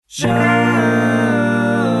Well,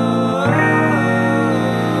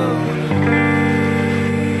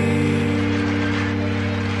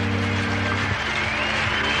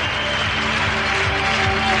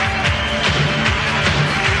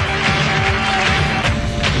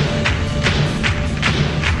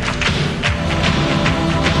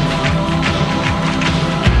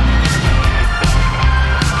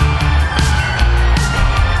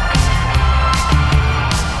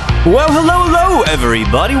 hello,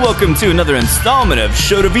 everybody. Welcome to another installment of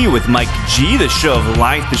Show to Be with Mike G, the show of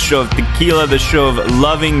life, the show of tequila, the show of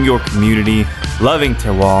loving your community, loving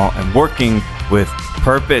terroir, and working with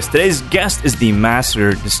purpose. Today's guest is the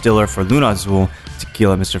master distiller for Luna Azul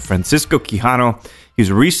tequila, Mr. Francisco Quijano. He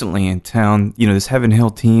was recently in town. You know, this Heaven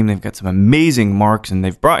Hill team, they've got some amazing marks, and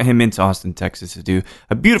they've brought him into Austin, Texas to do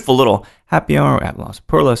a beautiful little happy hour at Las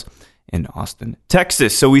Perlas in Austin,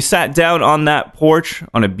 Texas. So we sat down on that porch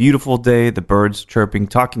on a beautiful day, the birds chirping,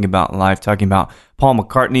 talking about life, talking about Paul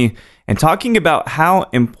McCartney, and talking about how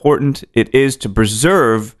important it is to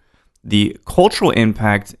preserve the cultural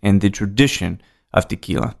impact and the tradition of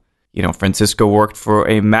tequila. You know, Francisco worked for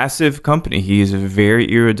a massive company. He is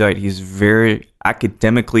very erudite. He's very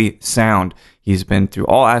academically sound. He's been through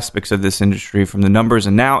all aspects of this industry, from the numbers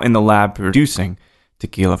and now in the lab producing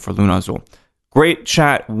tequila for Luna Azul. Great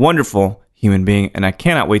chat, wonderful human being, and I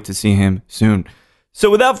cannot wait to see him soon. So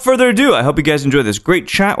without further ado, I hope you guys enjoy this great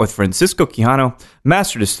chat with Francisco Quijano,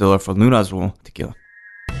 master distiller for Luna Azul tequila.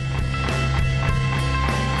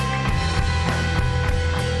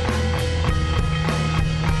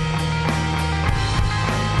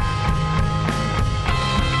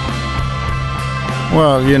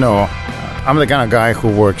 Well, you know, I'm the kind of guy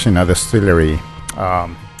who works in a distillery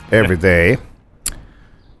every day.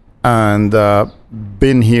 And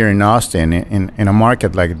being here in Austin in a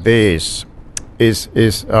market like this is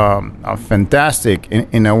fantastic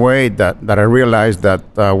in a way that I realized that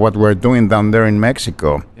what we're doing down there in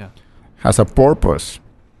Mexico has a purpose.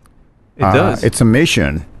 It does. It's a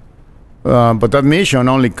mission. But that mission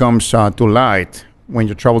only comes to light when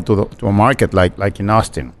you travel to a market like in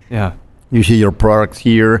Austin. Yeah. You see your products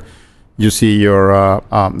here. You see your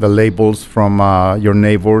the labels from your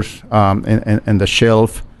neighbors and the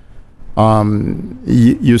shelf.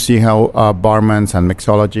 You see how barmans and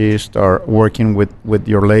mixologists are working with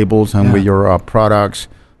your labels and with your products.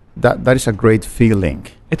 That is a great feeling.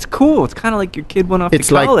 It's cool. It's kind of like your kid went off to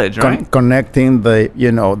college, like right? Connecting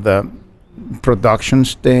the production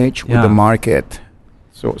stage with the market.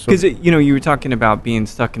 So because you were talking about being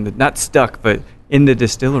stuck in not stuck, but in the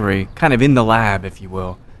distillery, kind of in the lab, if you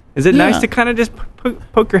will. Is it nice to kind of just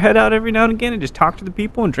poke your head out every now and again and just talk to the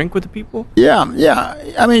people and drink with the people? Yeah.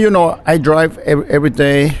 I mean, I drive every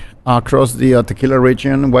day across the tequila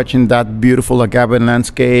region, watching that beautiful agave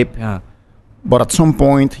landscape. Yeah. But at some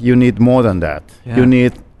point, you need more than that. Yeah. You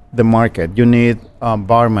need the market. You need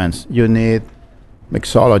barmans. You need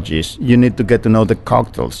mixologists. You need to get to know the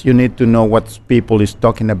cocktails. You need to know what people is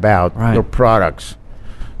talking about, your products.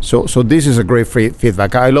 So this is a great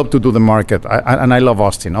feedback. I love to do the market, and I love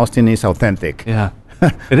Austin. Austin is authentic. Yeah,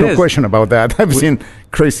 no question about that. I've seen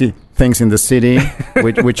crazy things in the city,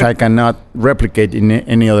 which I cannot replicate in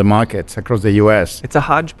any other markets across the U.S. It's a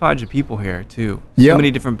hodgepodge of people here, too. So many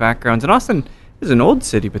different backgrounds. And Austin is an old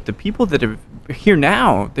city, but the people that are here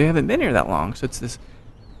now, they haven't been here that long. So it's this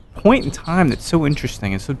point in time that's so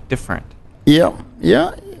interesting and so different. Yeah.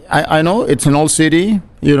 I know it's an old city,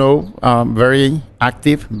 very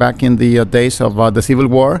active back in the days of the Civil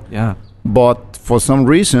War. Yeah. But for some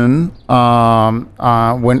reason,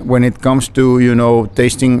 when it comes to,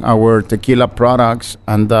 tasting our tequila products,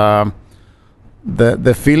 and the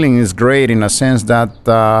feeling is great in a sense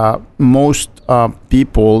that most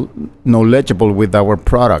people knowledgeable with our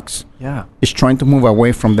products is trying to move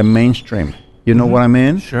away from the mainstream. You know what I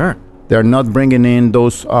mean? Sure. They're not bringing in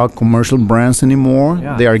those commercial brands anymore.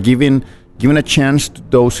 Yeah. They are giving a chance to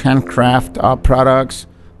those handcraft products.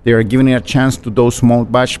 They are giving a chance to those small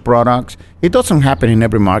batch products. It doesn't happen in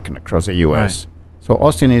every market across the U.S. Right. So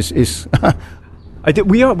Austin is.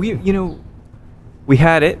 We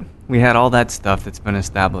had it. We had all that stuff that's been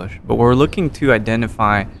established, but we're looking to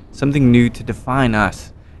identify something new to define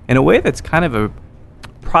us in a way that's kind of a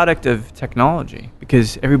product of technology,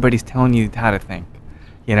 because everybody's telling you how to think.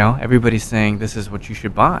 Everybody's saying this is what you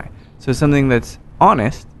should buy. So something that's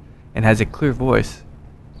honest and has a clear voice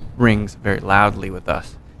rings very loudly with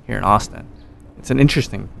us here in Austin. It's an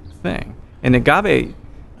interesting thing. And agave,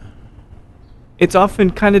 it's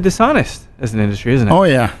often kind of dishonest as an industry, isn't it? Oh,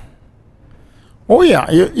 yeah. We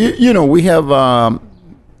have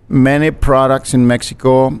many products in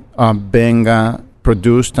Mexico being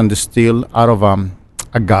produced and distilled out of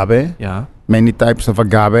agave, Yeah. many types of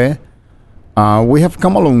agave. We have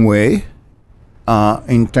come a long way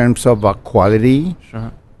in terms of quality.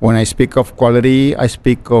 Sure. When I speak of quality, I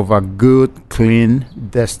speak of a good, clean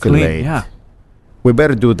distillate. Clean. Yeah. We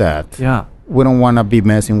better do that. Yeah. We don't want to be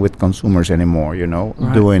messing with consumers anymore, you know,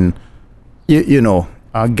 Right. doing,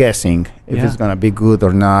 guessing if Yeah. it's going to be good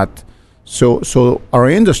or not. So our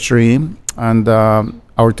industry and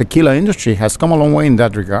our tequila industry has come a long way in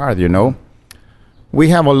that regard, you know. We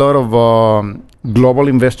have a lot of global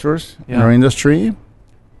investors in Yeah. our industry.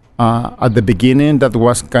 At the beginning, that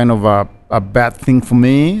was kind of a bad thing for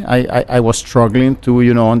me. I was struggling to,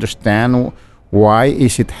 understand why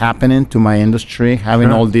is it happening to my industry, having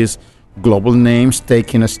Sure. all these global names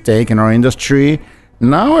taking a stake in our industry.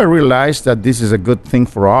 Now I realize that this is a good thing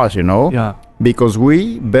for us, Yeah. because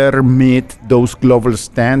we better meet those global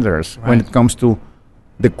standards when Right. it comes to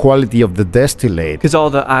the quality of the distillate. Because all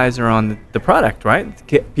the eyes are on the product, right?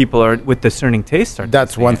 People are with discerning taste.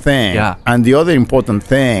 That's one thing. Yeah. And the other important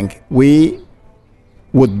thing, we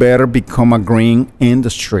would better become a green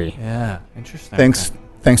industry. Yeah. Interesting.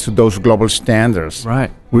 Thanks to those global standards.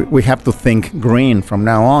 Right. We have to think green from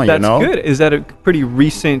now on, That's good. Is that a pretty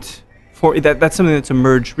recent that's something that's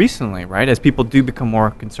emerged recently, right? As people do become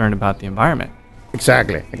more concerned about the environment.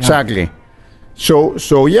 Exactly.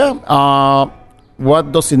 So yeah,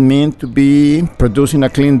 what does it mean to be producing a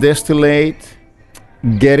clean distillate,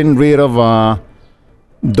 getting rid of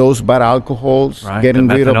those bad alcohols, Right, getting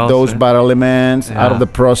the rid of methanol, those sir. bad elements out of Yeah.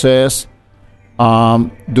 the process.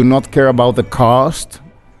 Do not care about the cost.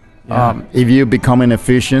 Yeah. If you become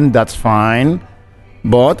inefficient, that's fine.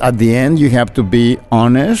 But at the end, you have to be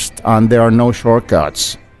honest, and there are no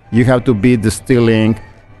shortcuts. You have to be distilling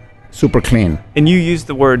super clean. And you use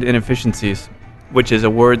the word inefficiencies, which is a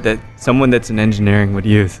word that someone that's in engineering would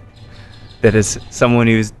use. That is someone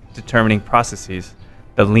who's determining processes,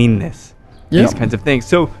 the leanness, these Yeah. kinds of things.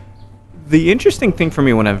 So the interesting thing for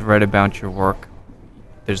me when I've read about your work,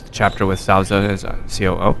 there's the chapter with Sauza as a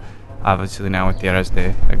COO, obviously now with Tierras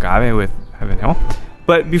de Agave with Heaven Hill.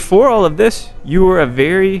 But before all of this, you were a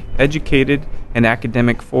very educated and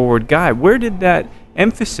academic forward guy. Where did that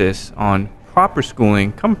emphasis on proper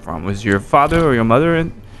schooling come from? Was your father or your mother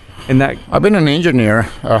in that? I've been an engineer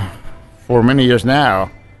for many years now,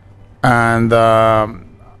 and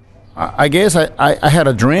I guess I had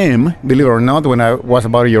a dream, believe it or not, when I was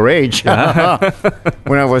about your age,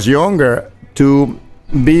 when I was younger, to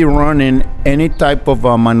be running any type of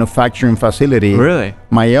manufacturing facility, Really?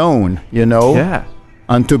 my own, Yeah.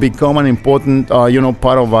 and to become an important,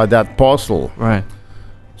 part of that puzzle. Right.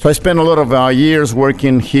 So I spent a lot of years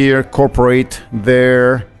working here, corporate,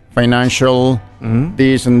 there, financial,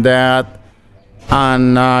 this and that.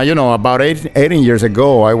 And, about 18 years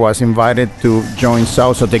ago, I was invited to join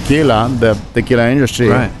Sauza Tequila, the tequila industry.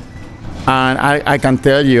 Right. And I can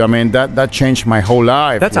tell you, I mean, that changed my whole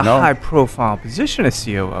life. That's you a know? high-profile position as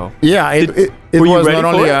COO. Yeah, it were you was ready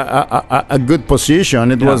not for only it? a good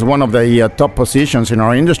position, it Yeah. was one of the top positions in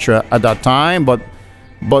our industry at that time. But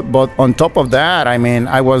on top of that, I mean,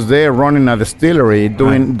 I was there running a distillery,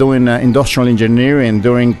 doing industrial engineering,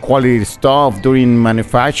 doing quality stuff, doing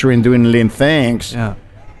manufacturing, doing lean things. Yeah.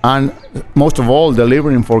 And most of all,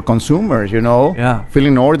 delivering for consumers, Yeah.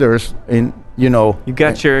 filling orders in, You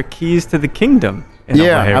got your keys to the kingdom. In a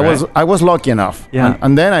way, right? I was lucky enough. Yeah.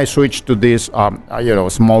 And then I switched to this,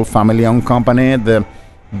 small family-owned company, the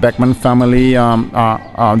Beckman family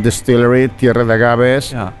distillery, Tierra de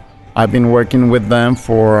Agaves. Yeah. I've been working with them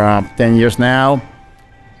for 10 years now,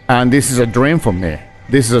 and this is a dream for me.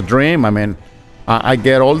 This is a dream. I mean, I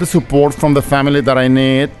get all the support from the family that I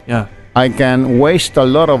need. Yeah. I can waste a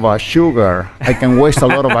lot of sugar. I can waste a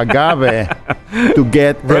lot of agave to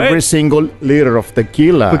get Right. every single liter of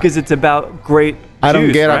tequila. Because it's about great I don't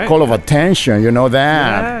juice, get right? a call of attention, you know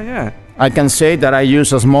that. Yeah. I can say that I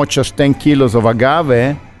use as much as 10 kilos of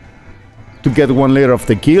agave to get 1 liter of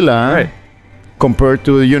tequila. Right. Compared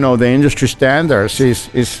to, the industry standards is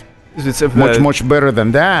It's much better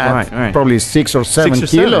than that. Right. Probably 6 or 7 6 or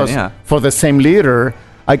 7, kilos yeah. for the same liter.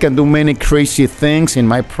 I can do many crazy things in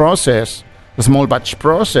my process, a small batch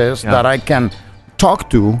process Yeah. that I can talk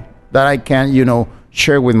to, that I can,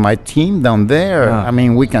 share with my team down there. Yeah. I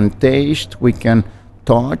mean, we can taste, we can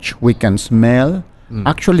touch, we can smell.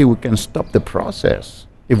 Actually, we can stop the process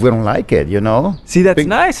if we don't like it, See, that's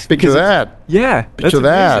nice. Picture because that. Yeah. Picture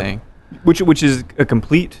that's that. amazing. Which is a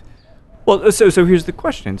complete. Well, so here's the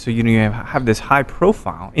question. So you have this high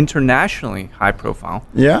profile, internationally high profile.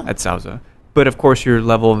 Yeah. At Sauza. But of course, your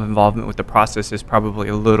level of involvement with the process is probably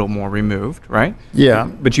a little more removed, right? Yeah.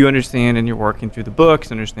 But you understand, and you're working through the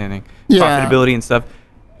books, understanding Yeah. profitability and stuff.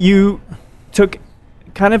 You took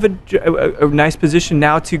kind of a nice position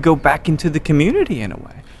now to go back into the community in a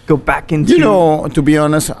way. Go back into... To be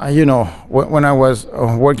honest, when I was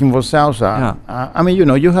working for Sausa, I mean,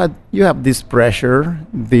 you have this pressure,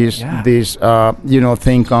 this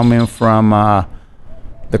thing coming from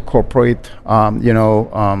the corporate,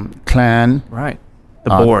 clan. Right. The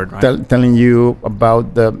board, right? Telling you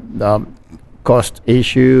about the cost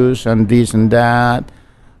issues and this and that.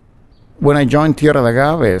 When I joined Tierra de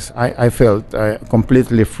Agaves, I felt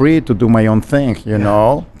completely free to do my own thing,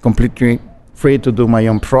 completely free to do my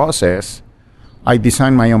own process. I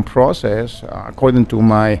designed my own process according to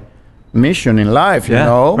my mission in life,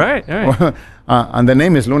 Right. And the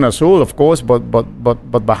name is Luna Azul, of course,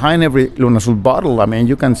 but behind every Luna Azul bottle, I mean,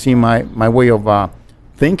 you can see my way of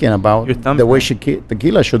thinking about the way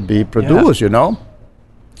tequila should be produced,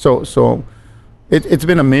 So it's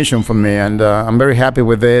been a mission for me, and I'm very happy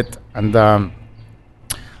with it. And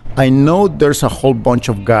I know there's a whole bunch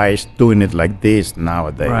of guys doing it like this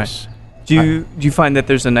nowadays. Right. Do you find that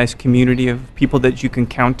there's a nice community of people that you can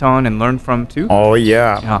count on and learn from too? Oh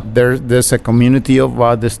yeah. There's a community of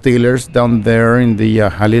distillers down there in the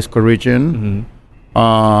Jalisco region.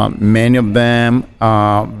 Mm-hmm. Many of them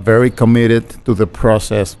are very committed to the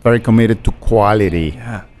process, very committed to quality.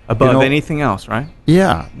 Yeah. Above anything else, right?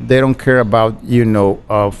 Yeah. They don't care about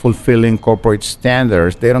fulfilling corporate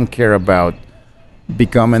standards. They don't care about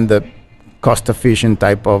becoming the cost-efficient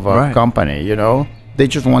type of company. They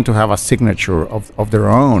just want to have a signature of their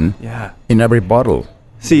own in every bottle.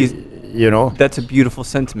 See, that's a beautiful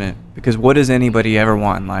sentiment, because what does anybody ever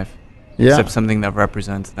want in life except something that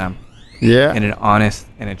represents them in an honest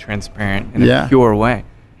and a transparent and a pure way?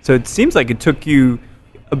 So it seems like it took you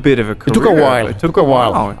a bit of a career. It took a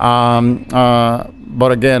while.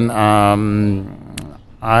 But again,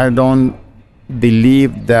 I don't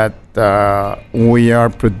believe that we are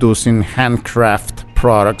producing handcraft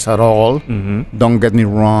products at all. Mm-hmm. Don't get me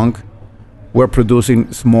wrong. We're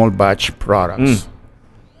producing small batch products.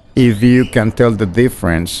 If you can tell the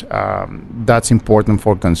difference, that's important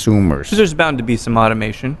for consumers. So there's bound to be some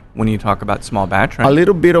automation when you talk about small batch, right? A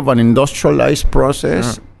little bit of an industrialized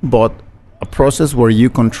process, but a process where you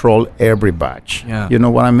control every batch. Yeah. You know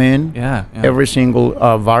what I mean? Yeah. Every single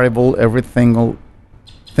variable, every single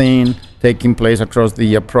thing taking place across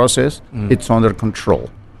the process, it's under control.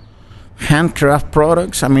 Handcraft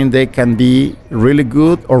products, I mean, they can be really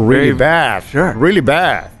good or really bad. Sure. Really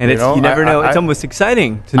bad. And you never know. It's almost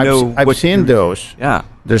exciting to know. I've seen those. Yeah.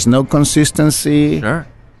 There's no consistency. Sure.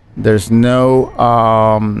 There's no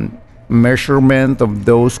measurement of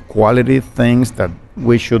those quality things that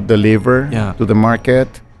we should deliver to the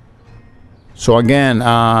market. So again,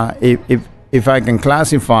 if I can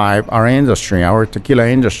classify our industry, our tequila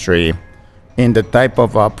industry, in the type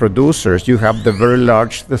of producers, you have the very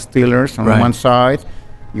large distillers on one side,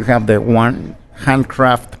 you have the one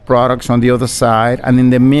handcraft products on the other side, and in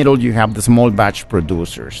the middle you have the small batch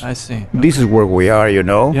producers. I see. This is where we are,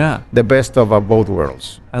 Yeah. The best of both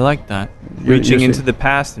worlds. I like that. Reaching into the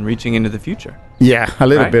past and reaching into the future. Yeah, a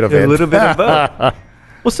little bit of it. A little bit of both.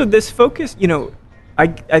 Well, so this focus, I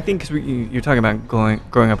think because you're talking about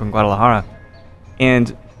growing up in Guadalajara,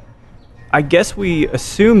 and I guess we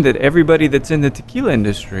assume that everybody that's in the tequila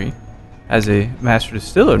industry, as a master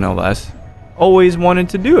distiller no less, always wanted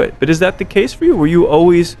to do it. But is that the case for you? Were you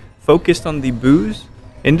always focused on the booze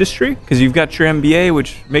industry? Because you've got your MBA,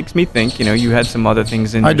 which makes me think, you had some other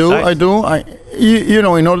things in your sights. I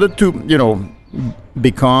do. In order to,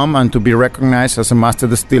 become and to be recognized as a master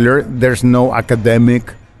distiller, there's no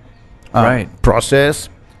academic process.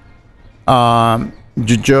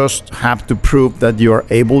 You just have to prove that you are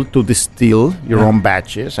able to distill your own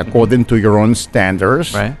batches according to your own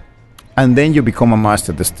standards. Right. And then you become a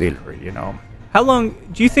master distiller, How long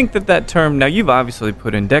do you think that term, now you've obviously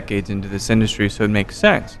put in decades into this industry, so it makes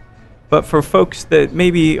sense. But for folks that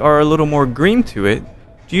maybe are a little more green to it,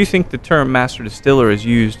 do you think the term master distiller is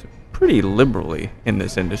used pretty liberally in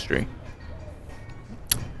this industry?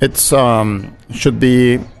 It's should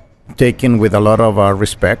be taken with a lot of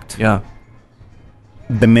respect. Yeah.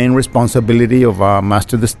 The main responsibility of a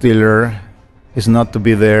master distiller is not to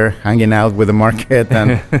be there hanging out with the market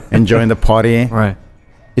and enjoying the party. Right.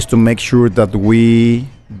 Is to make sure that we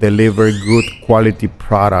deliver good quality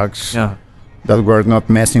products, that we're not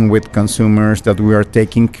messing with consumers, that we are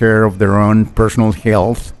taking care of their own personal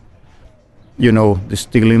health,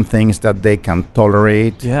 distilling things that they can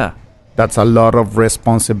tolerate. Yeah. That's a lot of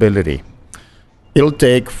responsibility. It'll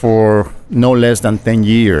take for no less than 10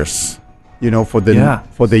 years, for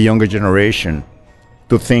the younger generation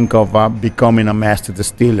to think of becoming a master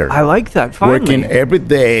distiller. I like that. Finally. Working every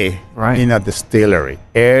day in a distillery.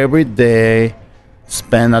 Every day,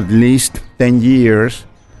 spend at least 10 years,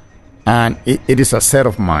 and it is a set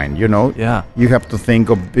of mind, you know? Yeah. You have to think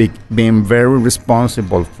of being very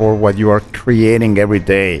responsible for what you are creating every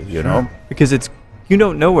day, you know? Because you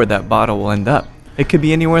don't know where that bottle will end up. It could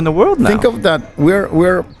be anywhere in the world now. Think of that.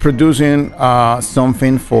 We're producing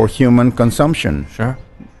something for human consumption. Sure.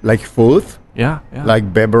 Like food, Yeah.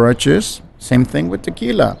 like beverages. Same thing with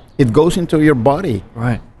tequila. It goes into your body.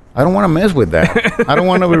 Right. I don't want to mess with that. I don't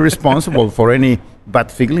want to be responsible for any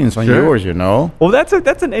bad feelings on yours, you know? Well,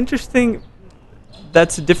 that's an interesting.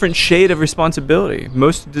 That's a different shade of responsibility.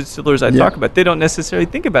 Most distillers I talk about, they don't necessarily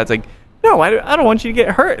think about it. It's like, no, I don't want you to get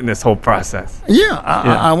hurt in this whole process. Yeah,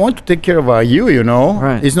 I want to take care of you, you know?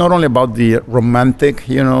 Right. It's not only about the romantic,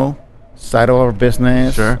 you know, side of our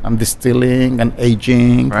business. Sure. I'm distilling and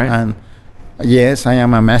aging. Right. And yes, I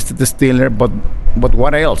am a master distiller, but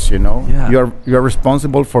what else, you know? Yeah. You're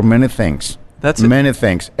responsible for many things. Many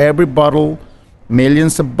things. Every bottle,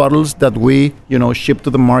 millions of bottles that we, you know, ship to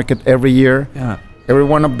the market every year. Yeah. Every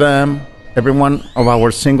one of them, every one of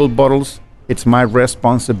our single bottles, it's my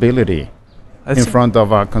responsibility in front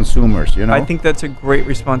of our consumers, you know? I think that's a great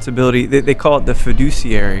responsibility. They call it the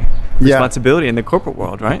fiduciary responsibility in the corporate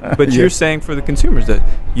world, right? But you're saying for the consumers that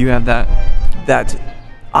you have that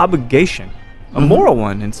obligation, a moral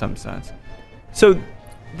one in some sense. So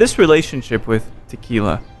this relationship with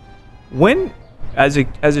tequila, when, as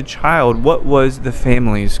a child, what was the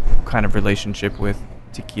family's kind of relationship with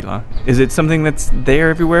tequila? Is it something that's there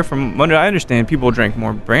everywhere? From what I understand, people drank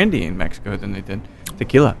more brandy in Mexico than they did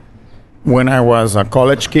tequila. When I was a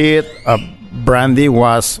college kid, brandy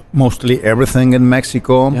was mostly everything in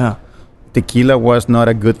Mexico. Yeah. Tequila was not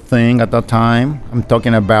a good thing at that time. I'm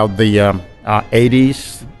talking about the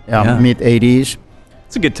 80s, mid 80s.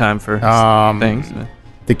 It's a good time for things.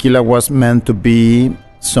 Tequila was meant to be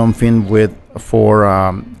something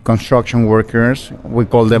for construction workers. We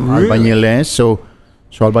call them albañiles. So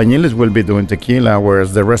albañiles will be doing tequila,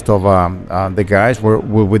 whereas the rest of the guys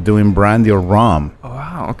will be doing brandy or rum. Oh,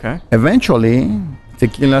 wow, okay. Eventually,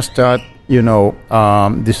 tequila start, you know,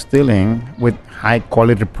 distilling with high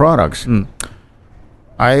quality products.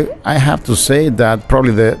 I have to say that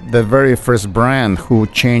probably the very first brand who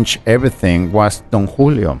changed everything was Don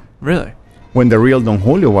Julio. Really? When the real Don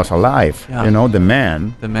Julio was alive, you know, the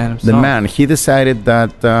man himself. He decided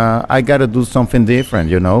that I got to do something different,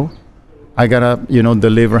 you know. I got to, you know,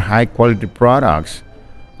 deliver high quality products.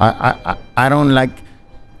 I don't like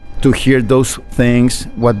to hear those things,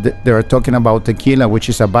 they are talking about tequila, which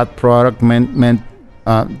is a bad product meant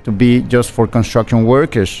to be just for construction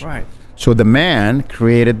workers. Right. So the man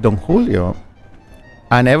created Don Julio.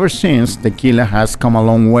 And ever since, tequila has come a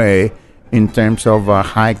long way in terms of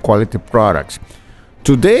high quality products.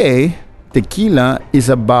 Today, tequila is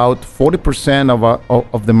about 40%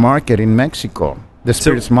 of the market in Mexico. The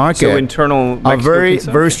spirits market. So internal Mexico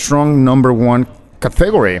a very strong number one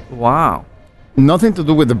category. Wow. Nothing to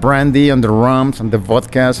do with the brandy and the rums and the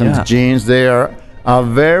vodkas and the gins. They are a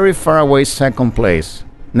very far away second place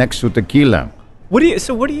next to tequila. What do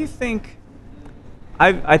you think?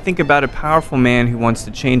 I think about a powerful man who wants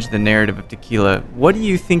to change the narrative of tequila. What do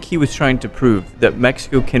you think he was trying to prove? That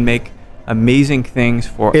Mexico can make amazing things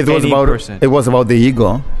for any person? It was about the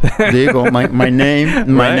ego. The ego. My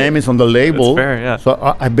name is on the label. That's fair, yeah.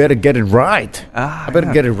 So I better get it right.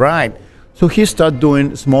 Get it right. So he started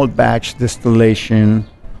doing small batch distillation.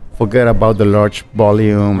 Forget about the large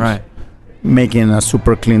volumes. Right. Making a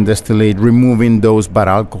super clean distillate, removing those bad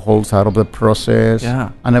alcohols out of the process. Yeah.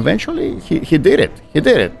 And eventually he did it.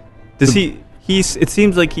 Does it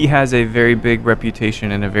seems like he has a very big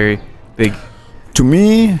reputation and a very big... To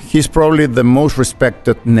me, he's probably the most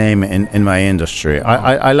respected name in my industry.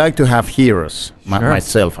 I like to have heroes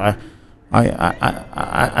myself.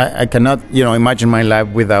 I cannot, you know, imagine my life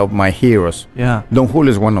without my heroes. Yeah. Don Julio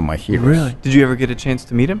is one of my heroes. Really? Did you ever get a chance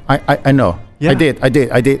to meet him? I know. Yeah. I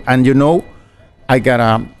did. And you know, I got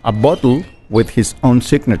a bottle with his own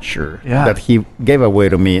signature that he gave away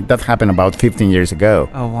to me. That happened about 15 years ago.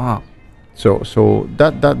 Oh, wow. So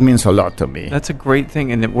that means a lot to me. That's a great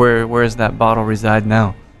thing. And where does that bottle reside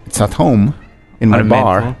now? It's at home in my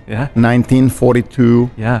bar. Yeah. 1942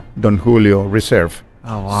 Don Julio Reserve.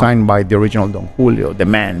 Oh, wow. Signed by the original Don Julio, the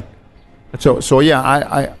man. So yeah,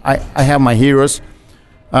 I have my heroes.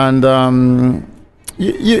 And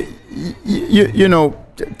you know,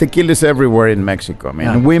 tequila is everywhere in Mexico. I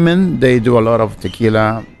mean, women, they do a lot of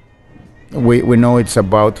tequila. We know it's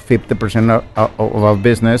about 50% of our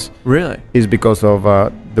business. Really? Is because of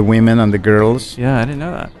the women and the girls. Yeah, I didn't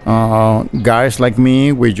know that. Guys like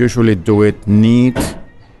me, we usually do it neat,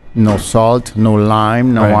 no salt, no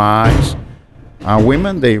lime, no ice.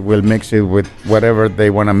 Women, they will mix it with whatever they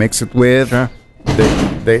want to mix it with. Sure.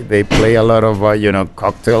 They play a lot of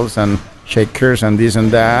cocktails and shakers and this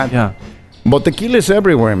and that. Yeah. But tequila is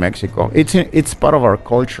everywhere in Mexico. It's part of our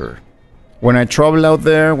culture. When I travel out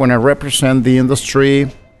there, when I represent the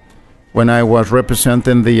industry, when I was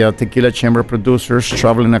representing the tequila chamber producers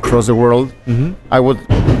traveling across the world, I would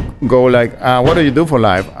go like, what do you do for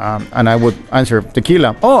life? And I would answer,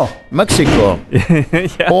 tequila. Oh, Mexico.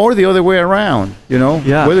 Yeah. Or the other way around,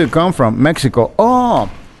 Yeah. Where do you come from? Mexico. Oh,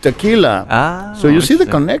 tequila. So you see the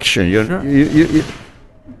connection. Sure.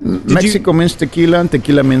 Mexico means tequila and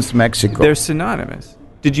tequila means Mexico. They're synonymous.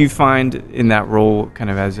 Did you find in that role, kind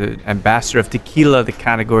of as an ambassador of tequila, the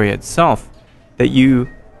category itself, that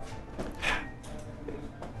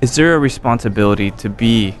is there a responsibility to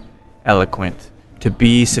be eloquent, to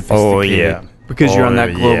be sophisticated? Oh, yeah. Because you're on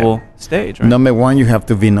that global stage, right? Number one, you have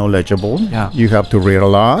to be knowledgeable. Yeah. You have to read a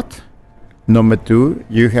lot. Number two,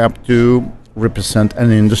 you have to represent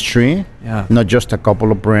an industry, not just a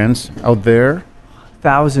couple of brands out there.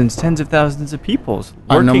 Thousands, tens of thousands of people.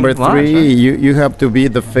 And number three, right? you have to be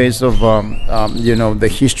the face of the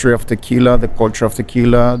history of tequila, the culture of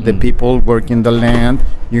tequila, the people working the land.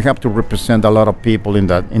 You have to represent a lot of people in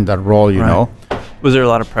that role, you know. Was there a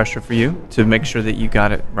lot of pressure for you to make sure that you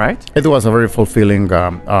got it right? It was a very fulfilling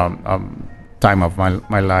time of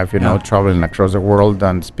my life, traveling across the world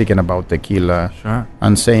and speaking about tequila. Sure.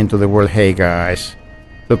 And saying to the world, hey guys,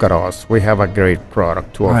 look at us. We have a great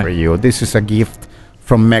product to offer you. This is a gift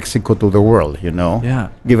from Mexico to the world, Yeah.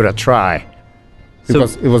 Give it a try.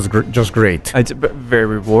 Because it was just great. It's very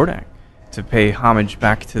rewarding to pay homage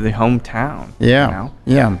back to the hometown. Yeah.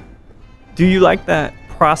 Yeah. Do you like that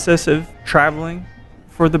process of traveling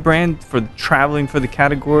for the brand, for traveling for the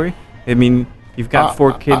category? I mean, you've got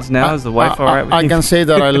 4 kids now. Is the wife all right with you? I can say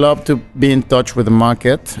that I love to be in touch with the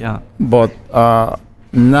market. Yeah. But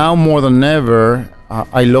now more than ever,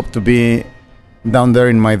 I love to be down there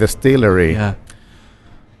in my distillery. Yeah.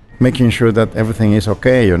 Making sure that everything is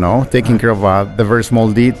okay, taking care of the very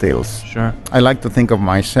small details. Sure. I like to think of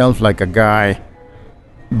myself like a guy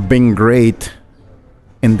being great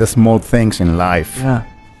in the small things in life. Yeah.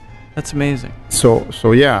 That's amazing.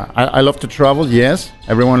 So yeah, I love to travel, yes.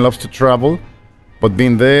 Everyone loves to travel. But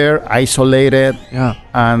being there, isolated,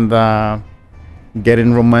 and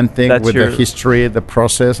getting romantic with the history, the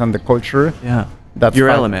process, and the culture. Yeah. That's your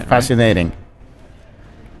element, fascinating. Right?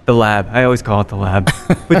 The lab. I always call it the lab.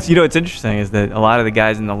 But what's interesting is that a lot of the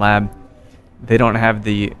guys in the lab, they don't have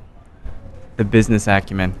the business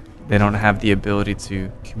acumen. They don't have the ability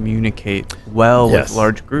to communicate well with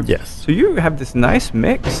large groups. Yes. So you have this nice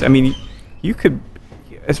mix. I mean, you could,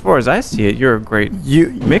 as far as I see it, you're a great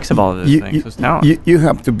mix of all of those things. Those talents. You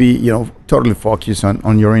have to be, totally focused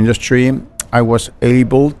on your industry. I was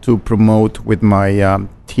able to promote with my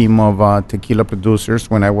team of tequila producers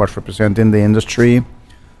when I was representing the industry.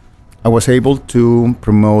 I was able to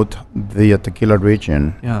promote the tequila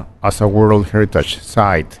region as a World Heritage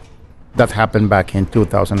Site. That happened back in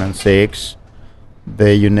 2006.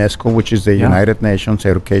 The UNESCO, which is the United Nations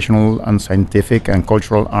Educational and Scientific and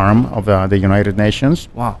Cultural Arm of the United Nations,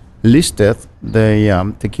 listed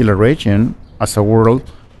the tequila region as a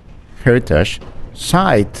World Heritage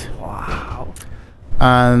Site. Wow.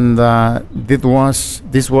 And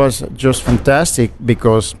this was just fantastic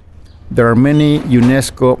because there are many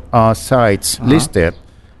UNESCO sites listed,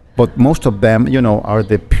 but most of them, are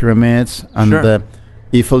the pyramids and the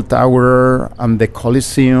Eiffel Tower and the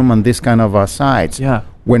Colosseum and this kind of sites. Yeah.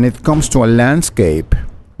 When it comes to a landscape,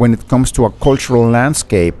 when it comes to a cultural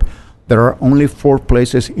landscape, there are only 4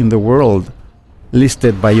 places in the world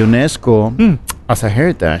listed by UNESCO as a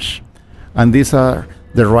heritage. And these are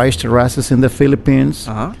the rice terraces in the Philippines,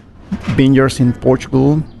 vineyards in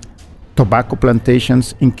Portugal, tobacco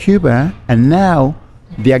plantations in Cuba, and now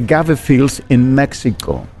the agave fields in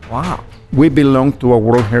Mexico. Wow. We belong to a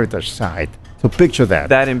World Heritage Site. So picture that.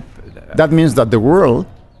 That means that the world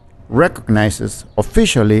recognizes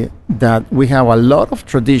officially that we have a lot of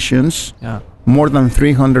traditions, more than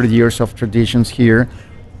 300 years of traditions here,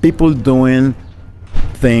 people doing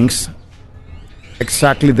things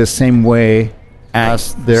exactly the same way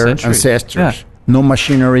as their ancestors. Yeah. No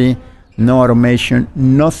machinery, no automation,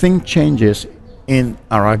 nothing changes in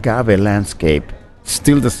our agave landscape.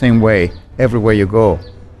 Still the same way everywhere you go.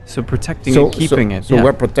 So protecting and keeping it. So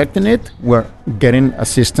we're protecting it. We're getting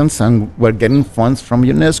assistance and we're getting funds from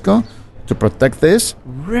UNESCO to protect this.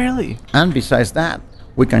 Really? And besides that,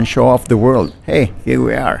 we can show off the world. Hey, here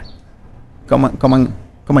we are. Come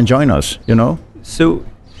and join us. So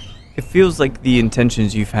it feels like the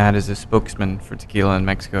intentions you've had as a spokesman for tequila in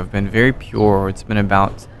Mexico have been very pure. It's been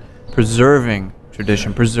about preserving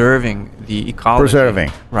tradition, preserving the ecology.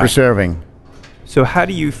 Preserving. So how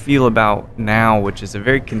do you feel about now, which is a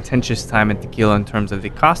very contentious time in tequila in terms of the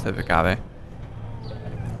cost of agave?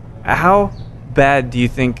 How bad do you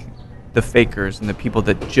think the fakers and the people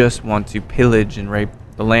that just want to pillage and rape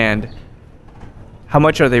the land, how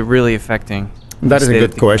much are they really affecting? That is a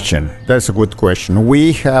good question. That's a good question.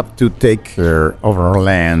 We have to take care of our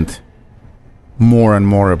land more and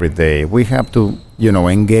more every day. We have to,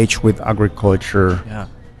 engage with agriculture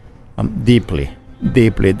deeply.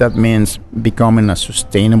 That means becoming a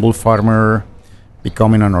sustainable farmer,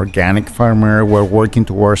 becoming an organic farmer. We're working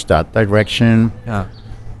towards that direction. Yeah.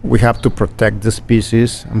 We have to protect the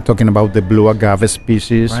species. I'm talking about the blue agave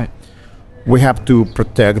species. Right. We have to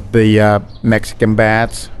protect the Mexican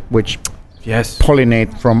bats, which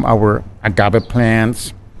pollinate from our agave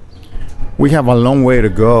plants. We have a long way to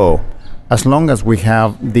go. As long as we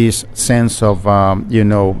have this sense of,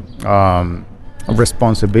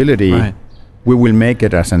 responsibility, we will make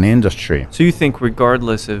it as an industry. So you think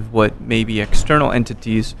regardless of what maybe external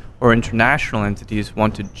entities or international entities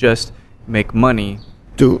want to just make money,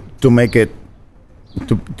 to make it,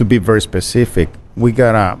 to be very specific, we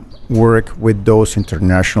gotta work with those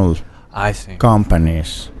international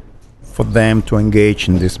companies for them to engage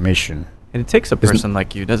in this mission. And it takes a person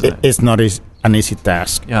like you, doesn't it? It's not an easy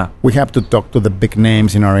task. Yeah. We have to talk to the big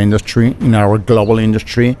names in our industry, in our global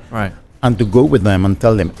industry, right, and to go with them and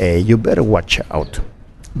tell them, hey, you better watch out.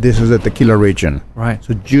 This is the tequila region. Right.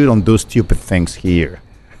 So you don't do stupid things here.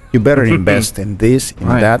 You better invest in this, in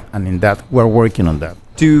that, and in that. We're working on that.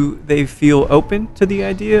 Do they feel open to the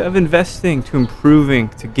idea of investing, to improving,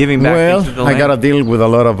 to giving back into the land? I got to deal with a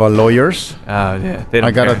lot of lawyers.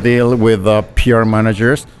 I got to deal with PR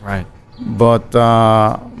managers. Right. But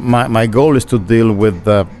my goal is to deal with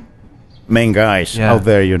the main guys out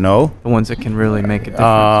there, The ones that can really make a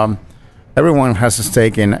difference. Everyone has a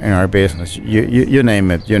stake in our business. You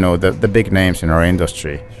name it, the big names in our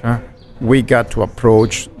industry. Sure. We got to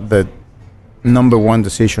approach the number one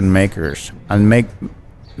decision makers and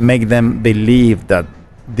make them believe that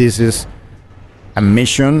this is a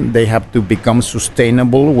mission. They have to become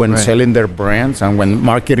sustainable when selling their brands and when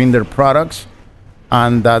marketing their products,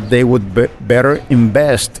 and that they would better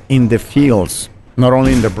invest in the fields, not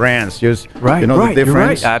only in the brands. Just the difference. You're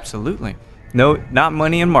right. Absolutely. No, not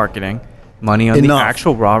money in marketing. Money on the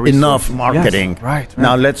actual raw resources. Enough marketing. Yes. Right.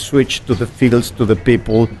 Now let's switch to the fields, to the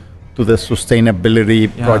people, to the sustainability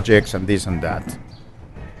projects and this and that.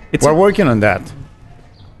 We're working on that.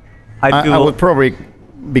 I will probably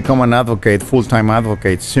become an advocate, full-time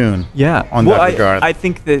advocate soon. Yeah. On that regard. I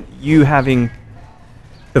think that you having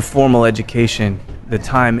the formal education, the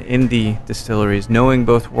time in the distilleries, knowing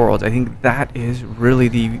both worlds, I think that is really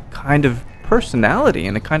the kind of personality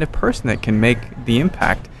and the kind of person that can make the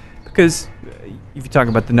impact. Because if you talk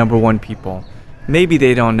about the number one people, maybe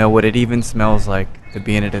they don't know what it even smells like to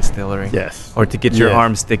be in a distillery. Yes. Or to get your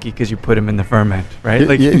arms sticky because you put them in the ferment,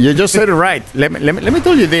 right? You just said it right. Let me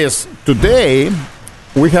tell you this. Today,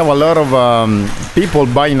 we have a lot of people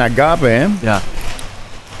buying agave. Yeah.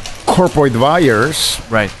 Corporate buyers.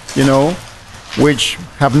 Right. Which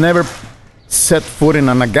have never set foot in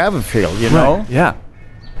an agave field, Right. Yeah.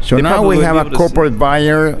 So now we have a corporate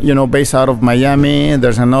buyer, based out of Miami.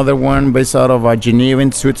 There's another one based out of Geneva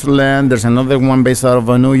in Switzerland. There's another one based out of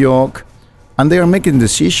New York. And they are making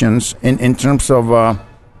decisions in terms of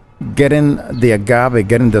getting the agave,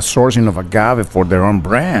 getting the sourcing of agave for their own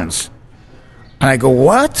brands. And I go,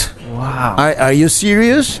 what? Wow. Are you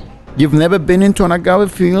serious? You've never been into an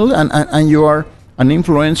agave field and you are an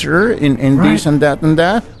influencer in this and that and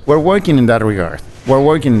that? We're working in that regard.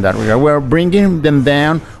 We're bringing them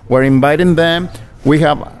down. We're inviting them. We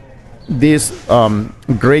have this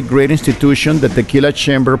great institution, the Tequila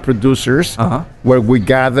Chamber Producers, where we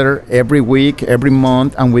gather every week, every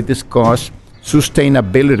month, and we discuss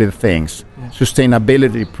sustainability things,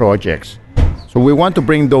 sustainability projects. So we want to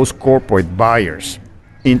bring those corporate buyers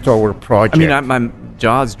into our project. My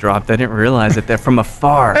jaws dropped. I didn't realize that they're from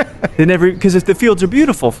afar. Because if the fields are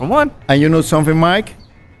beautiful, for one. And you know something, Mike?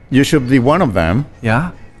 You should be one of them.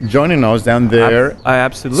 Yeah. Joining us down there. I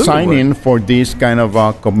absolutely signing would. For this kind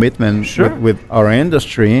of commitment with our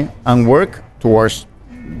industry and work towards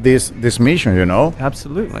this mission,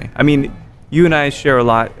 Absolutely. You and I share a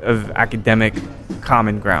lot of academic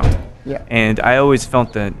common ground. Yeah. And I always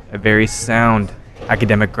felt that a very sound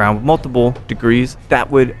academic ground with multiple degrees,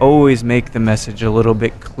 that would always make the message a little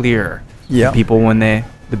bit clearer to people when the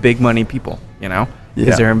big money people,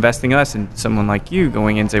 because they're investing us in someone like you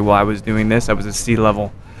going in and say, well, I was doing this, I was a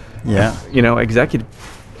C-level executive.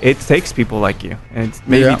 it takes people like you, and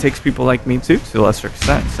maybe Yeah. it takes people like me too, to a lesser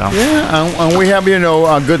extent. So Yeah, and we have,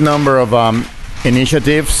 a good number of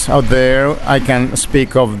initiatives out there. I can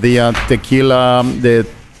speak of the tequila, the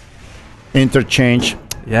interchange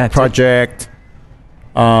yeah, project,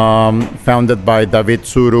 founded by David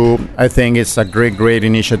Suru. I think it's a great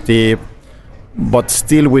initiative, but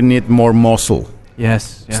still we need more muscle.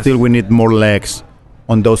 yes. Still we need more legs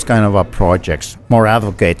on those kind of projects, more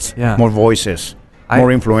advocates, Yeah. more voices, I- more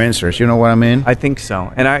influencers. You know what I mean? I think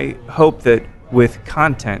so. And I hope that with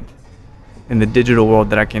content in the digital world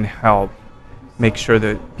that I can help make sure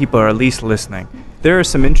that people are at least listening. There are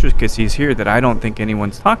some intricacies here that I don't think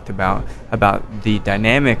anyone's talked about the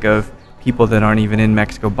dynamic of people that aren't even in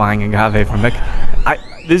Mexico buying agave from Mexico.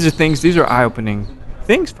 These are eye-opening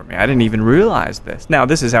things for me. I didn't even realize this. Now,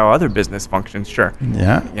 this is how other business functions, sure.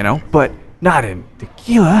 Yeah. But not in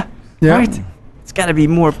tequila, Yeah. right? It's got to be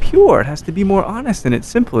more pure. It has to be more honest, and it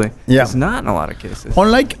simply Yeah. is not in a lot of cases.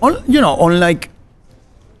 Unlike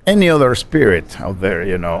any other spirit out there,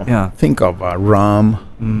 Yeah. Think of rum,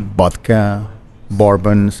 vodka,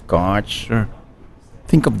 bourbon, scotch. Sure.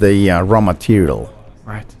 Think of the raw material.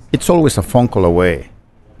 Right. It's always a phone call away,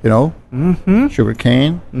 Mm-hmm. Sugar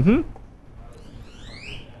cane. Mm-hmm.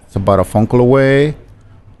 It's about a phone call away.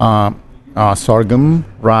 Sorghum,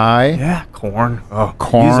 rye. Yeah, corn. Oh,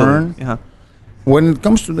 Corn. easily. Yeah. When it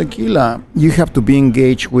comes to tequila, you have to be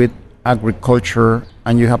engaged with agriculture,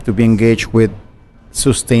 and you have to be engaged with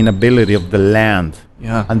sustainability of the land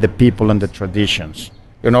Yeah. and the people and the traditions.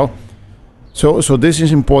 So this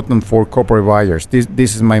is important for corporate buyers.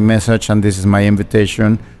 This is my message, and this is my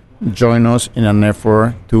invitation. Join us in an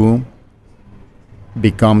effort to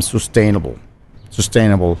become sustainable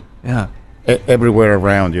Yeah. everywhere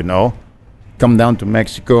around. Come down to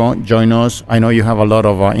Mexico, join us. I know you have a lot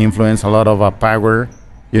of influence, a lot of power,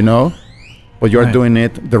 but you're Right. doing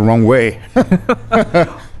it the wrong way.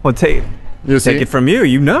 Well, take it from you.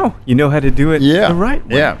 You know how to do it the right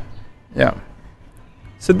way. Yeah.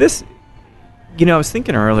 So this, I was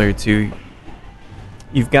thinking earlier too.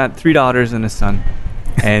 You've got 3 daughters and a son,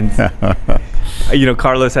 and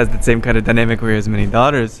Carlos has the same kind of dynamic where he has many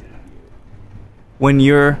daughters. When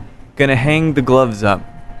you're gonna hang the gloves up,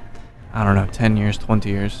 I don't know, 10 years, 20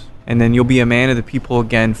 years, and then you'll be a man of the people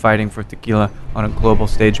again, fighting for tequila on a global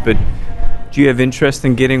stage. But do you have interest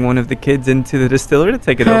in getting one of the kids into the distillery to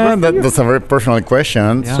take it over? for you? That's a very personal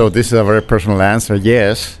question. Yeah. So this is a very personal answer.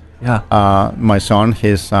 Yes. Yeah. My son,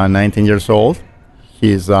 he's 19 years old.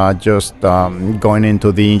 He's just going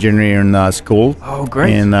into the engineering school. Oh,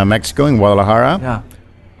 great. In Mexico, in Guadalajara. Yeah.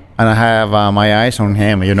 And I have my eyes on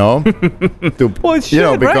him, to Well, it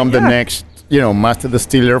should, become right? the Yeah. next, master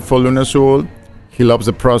distiller for Luna Azul. He loves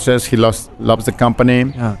the process. He loves the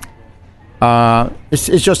company. Yeah.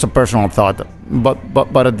 It's just a personal thought,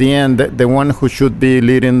 but at the end, the one who should be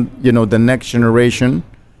leading, the next generation,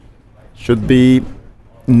 should be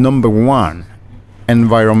number 1,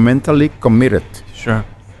 environmentally committed. Sure.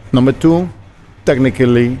 Number 2,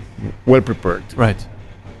 technically well prepared. Right.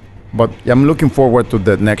 But I'm looking forward to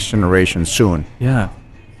the next generation soon. Yeah.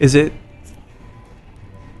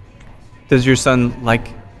 Does your son like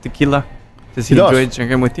tequila? Does he He does. enjoy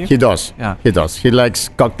drinking with you? He does. Yeah. He does. He likes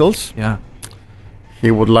cocktails. Yeah.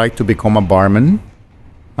 He would like to become a barman.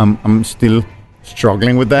 I'm still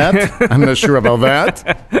struggling with that. I'm not sure about that.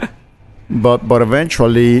 But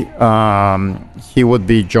eventually, he would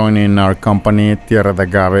be joining our company, Tierra de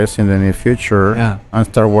Agaves, in the near future. Yeah. And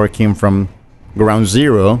start working from ground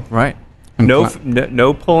zero. Right. And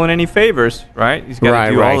No pulling any favors, right? He's got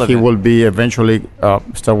to do all of He it. will be eventually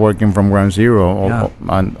start working from ground zero, Yeah.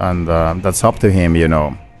 and that's up to him,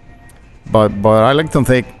 But I like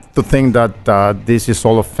to think that this is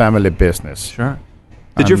all a family business. Sure.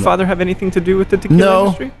 Did your father have anything to do with the tequila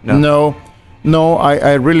industry? No.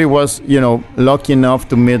 I really was, lucky enough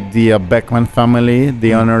to meet the Beckman family,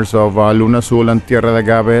 the owners of Luna Azul and Tierra de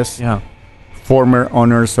Agaves. Yeah. Former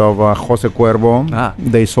owners of Jose Cuervo. Ah.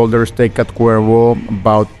 They sold their stake at Cuervo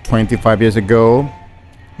about 25 years ago.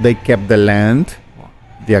 They kept the land,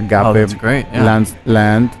 the agave Oh, that's great. Yeah.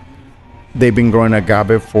 land. They've been growing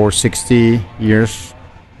agave for 60 years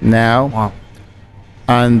now. Wow.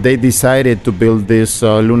 And they decided to build this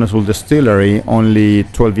Luna Azul distillery only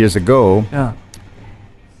 12 years ago Yeah.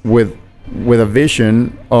 with a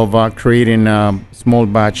vision of creating a small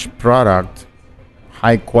batch product,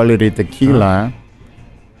 high quality tequila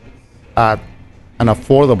at an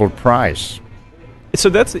affordable price. So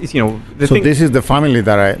that's the So thing. this is the family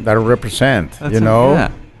that I represent, Yeah.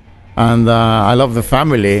 and I love the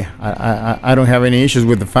family. I don't have any issues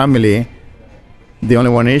with the family, The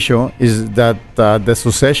only one issue is that the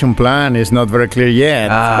succession plan is not very clear yet,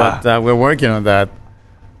 but we're working on that.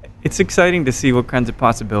 It's exciting to see what kinds of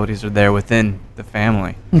possibilities are there within the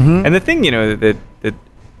family. Mm-hmm. And the thing, that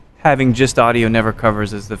having just audio never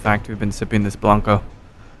covers is the fact we've been sipping this Blanco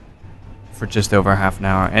for just over half an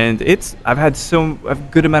hour. And I've had a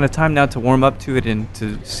good amount of time now to warm up to it and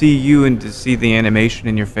to see you and to see the animation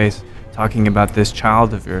in your face talking about this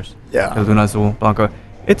child of yours, the Luna Azul Blanco.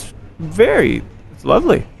 It's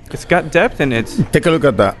lovely. It's got depth and it's... Take a look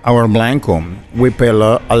at our Blanco. We pay a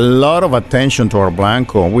lot of attention to our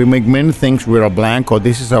Blanco. We make many things with our Blanco.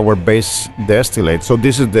 This is our base distillate. So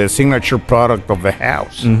this is the signature product of the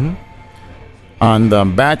house. Mm-hmm.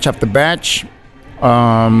 And batch after batch,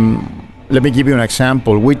 let me give you an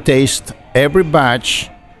example. We taste every batch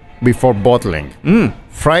before bottling.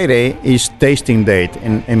 Friday is tasting date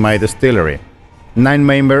in my distillery. Nine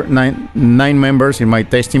members in my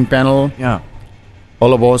tasting panel. Yeah.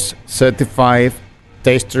 All of us certified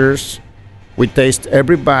tasters. We taste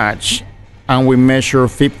every batch and we measure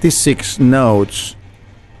 56 notes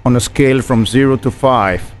on a scale from 0 to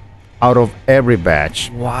 5 out of every batch.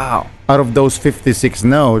 Wow. Out of those 56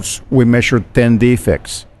 notes, we measure 10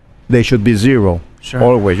 defects. They should be 0. Sure.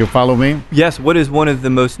 Always. You follow me? Yes. What is one of the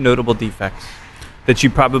most notable defects that you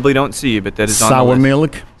probably don't see, but that is on the Sour list?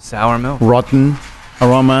 milk, Sour milk. rotten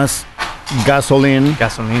aromas, gasoline,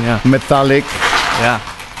 Gasoline, yeah. metallic. Yeah.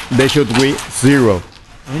 They should be 0.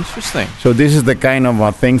 Interesting. So this is the kind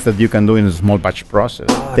of things that you can do in a small batch process.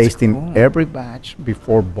 Tasting cool. every batch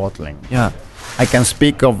before bottling. Yeah. I can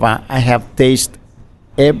speak of, I have tasted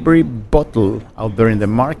every bottle out there in the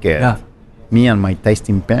market. Yeah. Me and my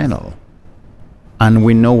tasting panel. And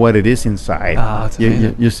we know what it is inside. Oh, that's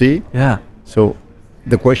amazing. You see? Yeah. So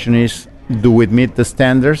the question is, do we meet the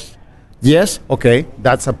standards? Yes? Okay.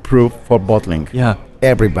 That's approved for bottling. Yeah.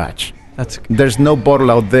 Every batch. That's There's no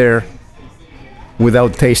bottle out there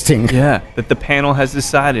without tasting. yeah. That the panel has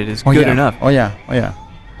decided is good enough. Oh yeah. Oh yeah.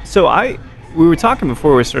 So we were talking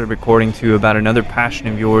before we started recording too about another passion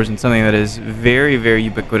of yours and something that is very, very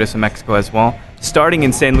ubiquitous in Mexico as well. Starting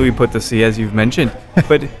in San Luis Potosí, as you've mentioned,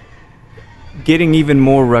 but getting even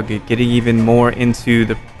more rugged, getting even more into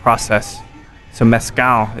the process. So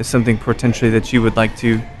mezcal is something potentially that you would like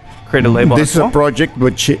to create a label. This is a project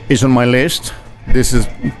which is on my list. This is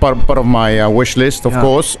part of my wish list, of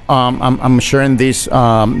course. I'm sharing this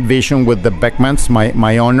vision with the Beckmans,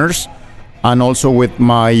 my owners, and also with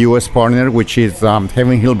my U.S. partner, which is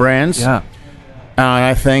Heaven Hill Brands. Yeah. And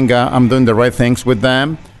I think I'm doing the right things with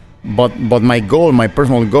them. But my goal, my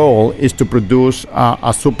personal goal, is to produce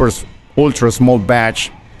a super ultra small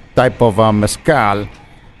batch type of mezcal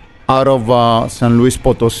out of San Luis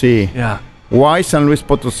Potosí. Yeah. Why San Luis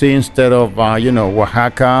Potosí instead of,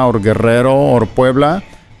 Oaxaca or Guerrero or Puebla?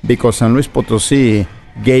 Because San Luis Potosí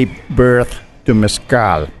gave birth to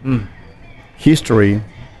mezcal. History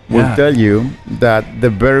will tell you that the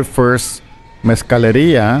very first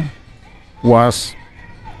mezcaleria was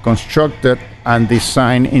constructed and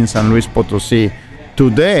designed in San Luis Potosí.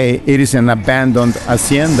 Today, it is an abandoned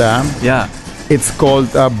hacienda. Yeah. It's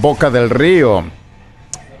called Boca del Rio.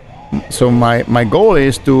 So my goal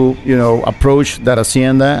is to, approach that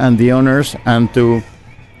hacienda and the owners and to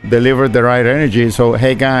deliver the right energy. So,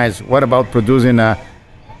 hey guys, what about producing a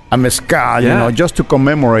mezcal, just to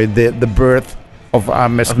commemorate the birth of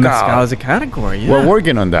mezcal. Of mezcal as a category, yeah. We're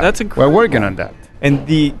working on that. That's incredible. We're working on that. And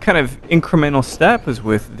the kind of incremental step is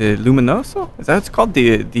with the Luminoso? Is that what it's called?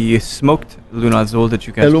 The smoked Luna Azul that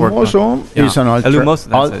you guys work on? Elumoso is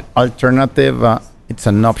an alternative. It's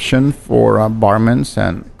an option for barmans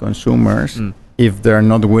and consumers. If they're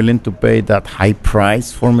not willing to pay that high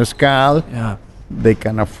price for mezcal, they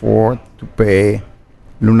can afford to pay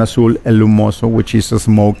Luna Azul Elumoso, which is a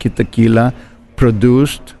smoky tequila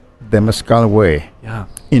produced the mezcal way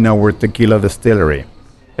in our tequila distillery.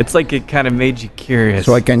 It's like it kind of made you curious.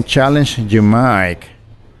 So I can challenge you, Mike,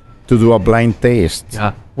 to do a blind taste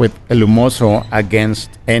with Elumoso against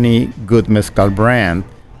any good mezcal brand.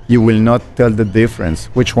 You will not tell the difference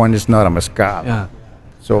which one is not a mezcal. Yeah.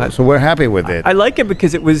 So we're happy with it. I like it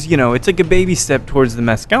because it was, it's like a baby step towards the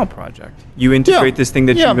mezcal project. You integrate this thing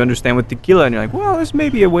that you understand with tequila, and you're like, well, there's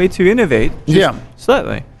maybe a way to innovate.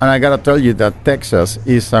 Slightly. And I gotta tell you that Texas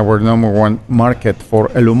is our #1 market for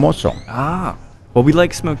Elumoso. Well, we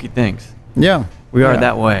like smoky things. Yeah. We are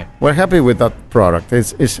that way. We're happy with that product.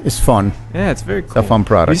 It's fun. Yeah, it's very cool. It's a fun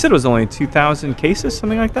product. You said it was only 2,000 cases,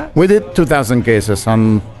 something like that? We did 2,000 cases,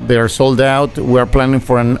 and they are sold out. We are planning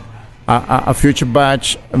for a future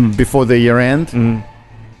batch before the year end.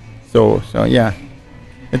 So yeah.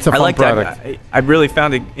 It's a I fun like product. that. I really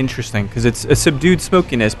found it interesting because it's a subdued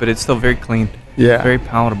smokiness, but it's still very clean. Yeah. Very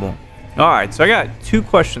palatable. All right, so I got 2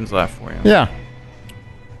 questions left for you. Yeah.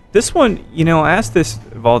 This one, I asked this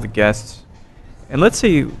of all the guests, and let's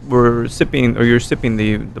say you're sipping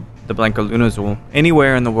the Blanco Lunazul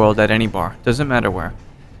anywhere in the world at any bar, doesn't matter where,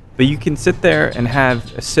 but you can sit there and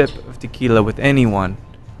have a sip of tequila with anyone,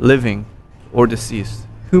 living or deceased.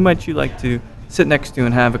 Who might you like to sit next to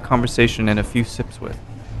and have a conversation and a few sips with?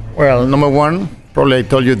 Well, number one, probably I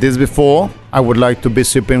told you this before. I would like to be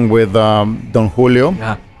sipping with Don Julio,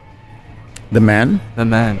 Yeah, the man, the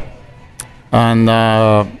man.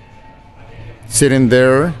 and sitting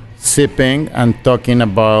there, sipping and talking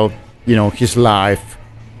about, his life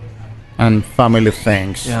and family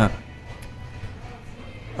things. Yeah.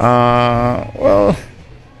 Well,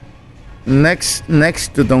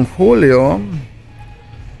 next to Don Julio,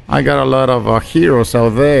 I got a lot of heroes out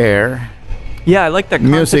there. Yeah, I like that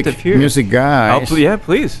concept of here. Music guys. Yeah,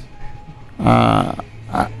 please.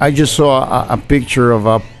 I just saw a picture of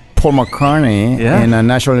Paul McCartney Yeah. in a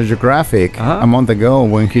National Geographic Uh-huh. a month ago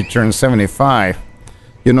when he turned 75.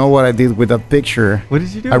 You know what I did with that picture? What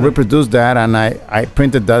did you do? I reproduced that and I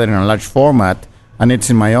printed that in a large format, and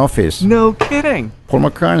it's in my office. No kidding. Paul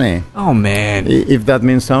McCartney. Oh, man. If that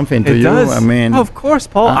means something to It you, does. I mean, Of course,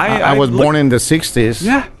 Paul. I was born in the 60s.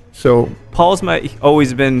 Yeah. So, Paul's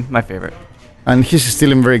always been my favorite. and he's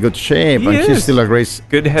still in very good shape, He and is. he's still a great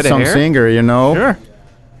Good head of song hair. singer, Sure.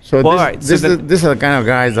 So Well, all right, so these are the kind of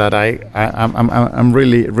guys that I'm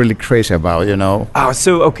really crazy about, Oh,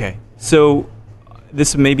 okay. So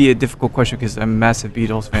this may be a difficult question because I'm a massive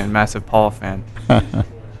Beatles fan, massive Paul fan.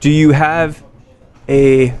 Do you have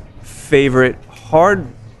a favorite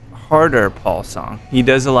harder Paul song? He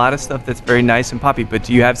does a lot of stuff that's very nice and poppy, but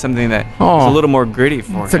do you have something that is a little more gritty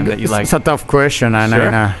for him that you like? It's a tough question, and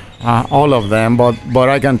Sure. all of them. But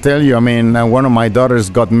I can tell you, I mean, one of my daughters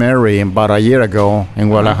got married about a year ago in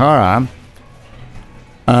Guadalajara,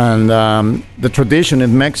 and the tradition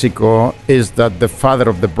in Mexico is that the father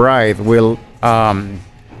of the bride will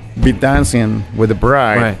be dancing with the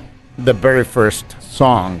bride Right. the very first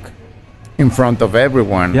song in front of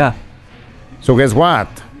everyone. Yeah. So guess what?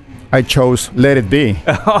 I chose "Let It Be."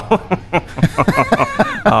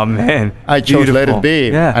 Oh, man. I chose "Let Beautiful. It Be,"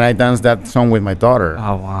 Yeah. and I danced that song with my daughter.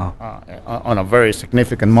 Oh, wow. On a very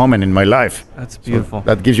significant moment in my life. That's beautiful.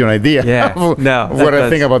 That gives you an idea Yeah. of No, of that what I does.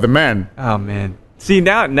 think about the man. Oh, man. See,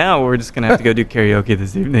 now we're just going to have to go do karaoke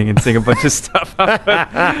this evening and sing a bunch of stuff.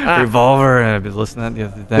 Revolver, and I've been listening to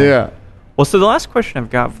that the other day. Yeah. Well, so the last question I've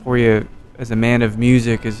got for you, as a man of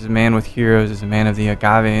music, as a man with heroes, as a man of the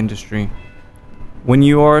agave industry, when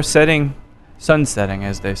you are sunsetting,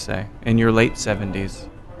 as they say, in your late 70s,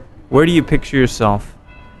 where do you picture yourself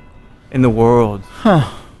in the world,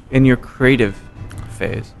 in your creative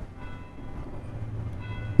phase?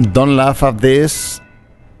 Don't laugh at this,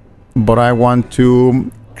 but I want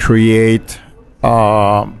to create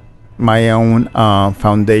my own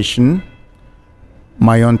foundation,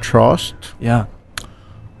 my own trust, Yeah.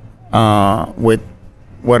 with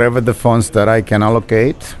whatever the funds that I can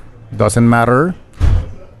allocate. Doesn't matter.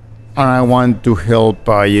 And I want to help,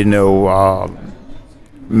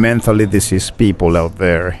 mentally diseased people out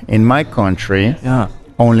there in my country, Yeah.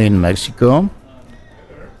 only in Mexico,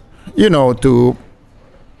 to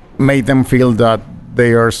make them feel that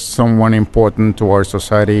they are someone important to our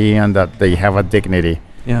society and that they have a dignity.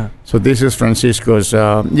 Yeah. So this is Francisco's,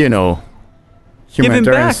 humanitarian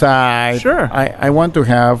back. side. Sure. I want to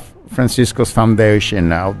have Francisco's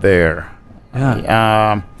Foundation out there.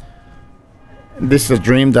 Yeah. This is a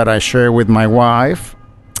dream that I share with my wife,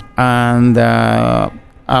 and I'm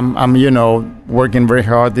working very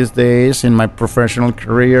hard these days in my professional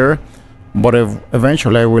career, but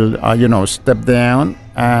eventually I will step down,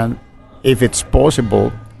 and if it's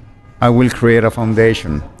possible, I will create a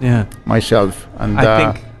foundation Yeah. myself, and I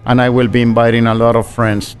think- and I will be inviting a lot of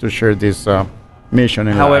friends to share this mission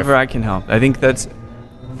in However life. I can help. I think that's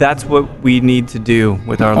what we need to do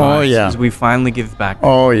with our Oh, lives. yeah. Is we finally give back.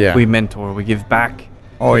 Oh yeah. We mentor. We give back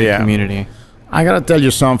Oh, to the yeah. community. I gotta tell you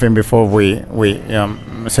something before we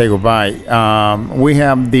say goodbye. We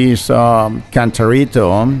have this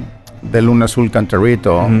Cantarito, the Luna Azul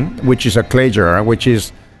Cantarito, which is a clay jar, which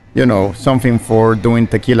is something for doing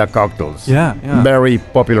tequila cocktails. Yeah, yeah. Very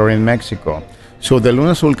popular in Mexico. So the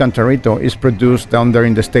Luna Azul Cantarito is produced down there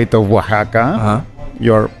in the state of Oaxaca. Uh-huh.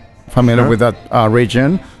 You're familiar Sure. with that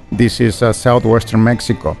region. This is southwestern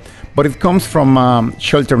Mexico, but it comes from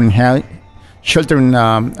sheltering house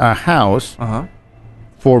Uh-huh.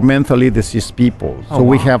 for mentally diseased people. Oh, So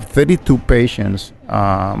we wow. have 32 patients.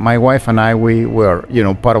 My wife and I, we were,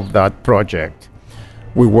 part of that project.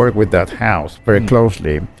 we work with that house very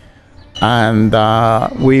closely. And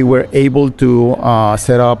we were able to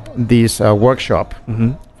set up this workshop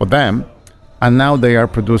for them. And now they are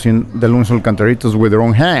producing the Luna Azul Cantaritos with their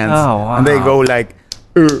own hands. Oh, wow. And they go like,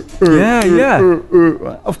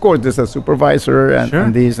 Of course, there's a supervisor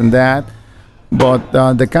and this and that. But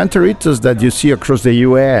the Cantaritos that you see across the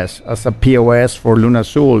U.S. as a POS for Luna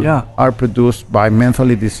Azul are produced by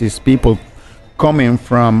mentally diseased people coming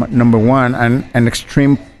from, number one, an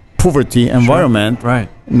extreme poverty environment. Right.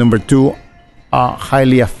 Number two,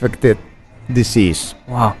 highly affected disease.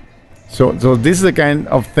 Wow. So this is the kind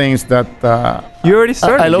of things that you already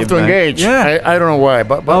started. I love to engage. Yeah. I don't know why,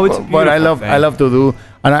 but I love to do,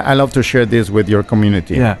 and I love to share this with your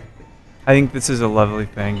community. Yeah, I think this is a lovely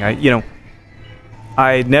thing.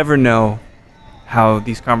 I never know how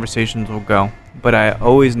these conversations will go, but I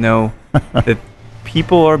always know that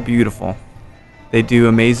people are beautiful. They do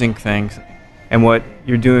amazing things, and what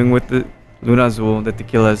you're doing with the Luna Azul, the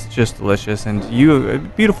tequila, is just delicious. And you, a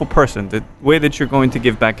beautiful person, the way that you're going to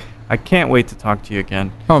give back, I can't wait to talk to you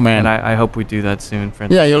again. Oh, man. And I hope we do that soon,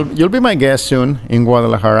 friend. Yeah, you'll be my guest soon in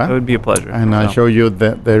Guadalajara. It would be a pleasure. And I'll show you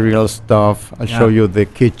the real stuff. I'll show you the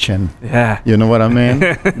kitchen. Yeah. You know what I mean?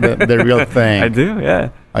 the real thing. I do, yeah.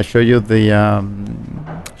 I'll show you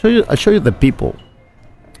I'll show you the people.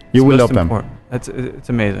 You will love them. It's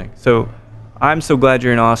amazing. So I'm so glad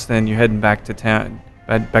you're in Austin. You're heading back to town,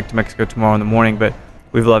 back to Mexico tomorrow in the morning, but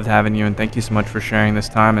we've loved having you, and thank you so much for sharing this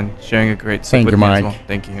time and sharing a great sip with me as well.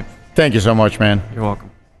 Thank you. Thank you so much, man. You're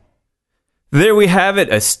welcome. There we have it,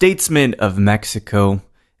 a statesman of Mexico,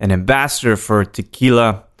 an ambassador for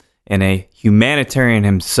tequila, and a humanitarian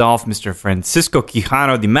himself, Mr. Francisco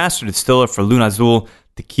Quijano, the master distiller for Luna Azul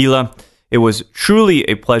Tequila. It was truly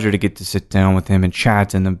a pleasure to get to sit down with him and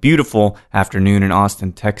chat in the beautiful afternoon in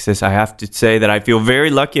Austin, Texas. I have to say that I feel very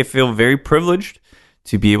lucky. I feel very privileged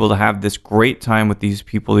to be able to have this great time with these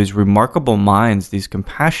people, these remarkable minds, these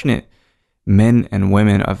compassionate men and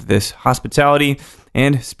women of this hospitality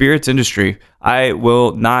and spirits industry. I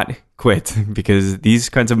will not quit, because these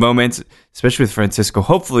kinds of moments, especially with Francisco,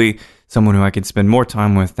 hopefully someone who I can spend more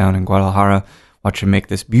time with down in Guadalajara, watch him make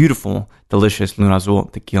this beautiful, delicious Luna Azul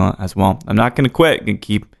tequila as well. I'm not going to quit. I'm going to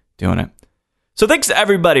keep doing it. So thanks to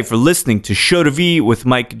everybody for listening to Show to V with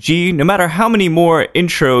Mike G. No matter how many more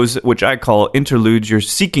intros, which I call interludes, you're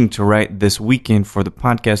seeking to write this weekend for the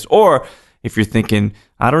podcast, or if you're thinking,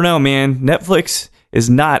 I don't know, man, Netflix is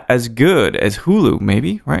not as good as Hulu,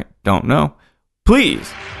 maybe, right? Don't know.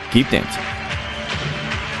 Please keep dancing.